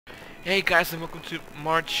Hey guys, and welcome to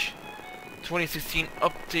March 2016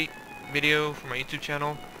 update video for my YouTube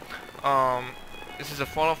channel. This is a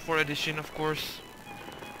Fallout 4 edition, of course.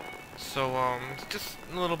 So it's just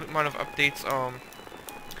a little bit more of updates.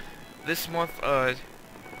 This month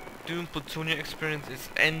Doom Plutonium Experience is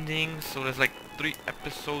ending, so there's like 3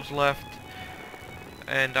 episodes left,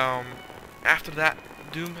 and after that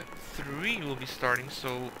Doom 3 will be starting.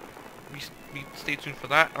 So we stay tuned for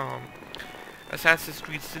that. Assassin's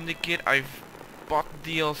Creed Syndicate, I've bought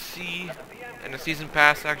the DLC and the season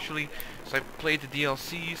pass actually, so I played the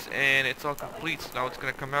DLCs and it's all complete. So now it's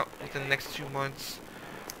gonna come out within the next 2 months.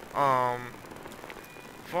 Fallout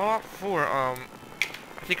 4, I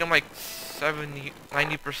think I'm like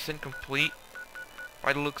 90% complete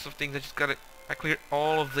by the looks of things. I cleared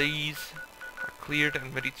all of these. I cleared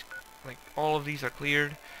and ready to, like, all of these are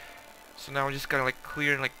cleared. So now I just gotta like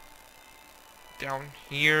clear like down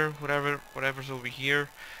here, whatever's over here.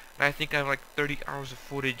 And I think I have like 30 hours of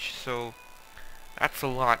footage, so that's a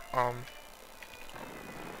lot.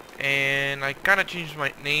 And I kinda changed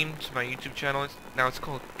my name to my YouTube channel. Now it's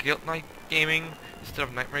called Guilt Night Gaming instead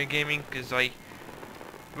of Nightmare Gaming, because I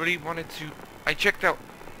really wanted to. I checked out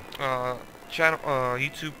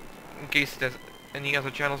YouTube in case there's any other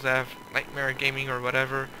channels that have Nightmare Gaming or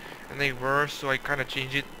whatever, and they were, so I kinda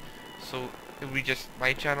changed it so it would be just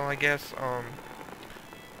my channel, I guess.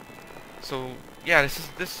 So yeah,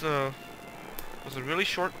 this was a really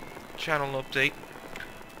short channel update.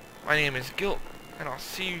 My name is Guilt, and I'll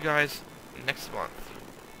see you guys next month.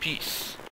 Peace.